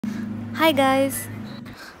Hi guys,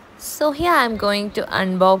 so here I'm going to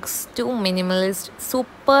unbox two Minimalist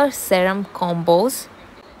Super Serum combos.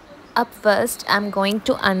 Up first, I'm going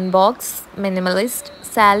to unbox Minimalist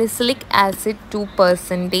Salicylic Acid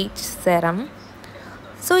 2% Serum.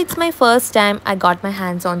 So it's my first time I got my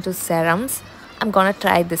hands onto serums. I'm gonna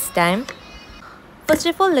try this time. First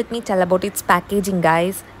of all, let me tell about its packaging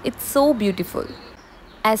guys. It's so beautiful.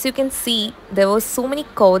 As you can see, there were so many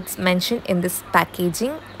codes mentioned in this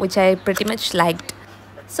packaging which I pretty much liked.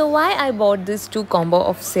 So why I bought this two combo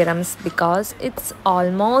of serums, because it's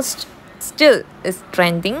almost still is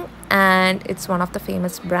trending and it's one of the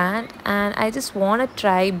famous brand, and I just want to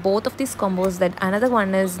try both of these combos. That another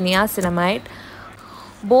one is niacinamide.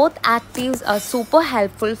 Both actives are super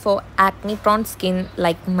helpful for acne prone skin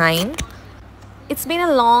like mine. It's been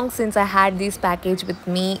a long since I had this package with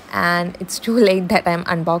me and it's too late that I'm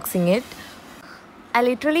unboxing it. I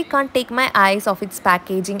literally can't take my eyes off its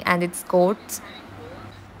packaging and its codes.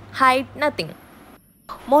 Hide nothing.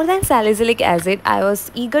 More than salicylic acid, I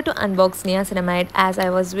was eager to unbox niacinamide as I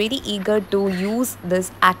was very eager to use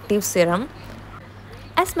this active serum.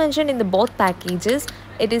 As mentioned in the both packages,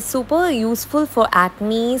 it is super useful for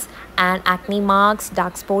acne and acne marks,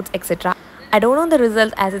 dark spots, etc. I don't know the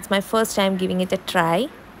result as it's my first time giving it a try.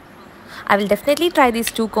 I will definitely try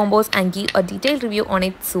these two combos and give a detailed review on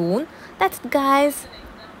it soon. That's it guys.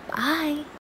 Bye.